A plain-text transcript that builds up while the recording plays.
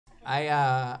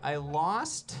I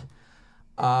lost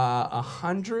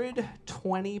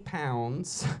 120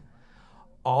 pounds,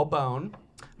 all bone.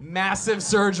 Massive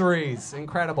surgeries,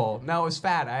 incredible. No, it was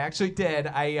fat. I actually did.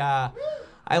 I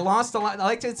lost a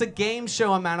lot. It's a game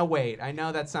show amount of weight. I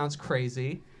know that sounds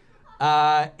crazy,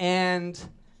 and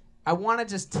I want to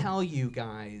just tell you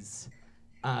guys,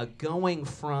 going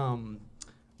from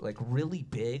like really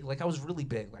big, like I was really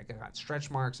big, like I got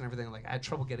stretch marks and everything. Like I had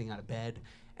trouble getting out of bed,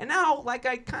 and now like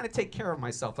I kind of take care of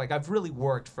myself. Like I've really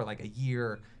worked for like a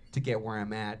year to get where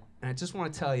I'm at, and I just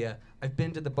want to tell you, I've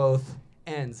been to the both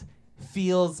ends.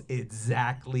 Feels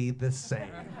exactly the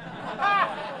same.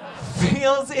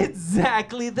 Feels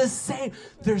exactly the same.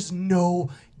 There's no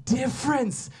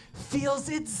difference. Feels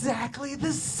exactly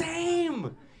the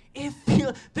same.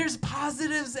 There's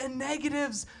positives and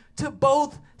negatives to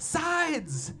both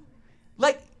sides.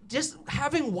 Like just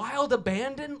having wild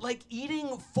abandon, like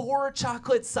eating 4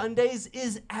 chocolate sundaes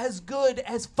is as good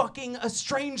as fucking a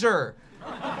stranger.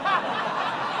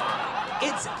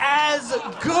 It's as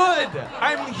good.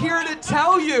 I'm here to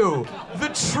tell you the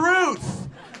truth.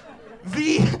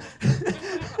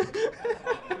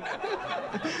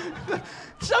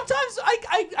 Sometimes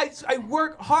I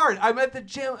work hard. I'm at the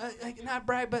gym, not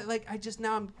brag, but like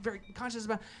now I'm very conscious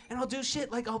about it, and I'll do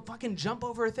shit like I'll fucking jump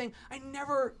over a thing. I've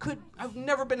never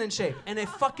been in shape, and I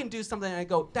fucking do something and I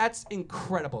go, that's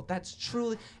incredible. That's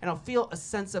truly, and I'll feel a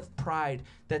sense of pride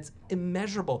that's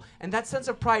immeasurable. And that sense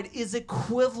of pride is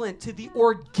equivalent to the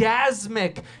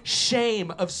orgasmic shame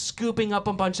of scooping up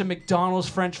a bunch of McDonald's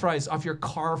French fries off your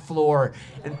car floor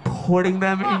and putting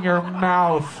them in your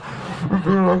mouth and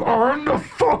being like, I'm the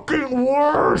fucking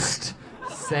worst.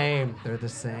 Same. They're the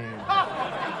same.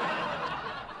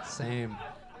 Same.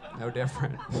 No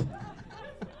different.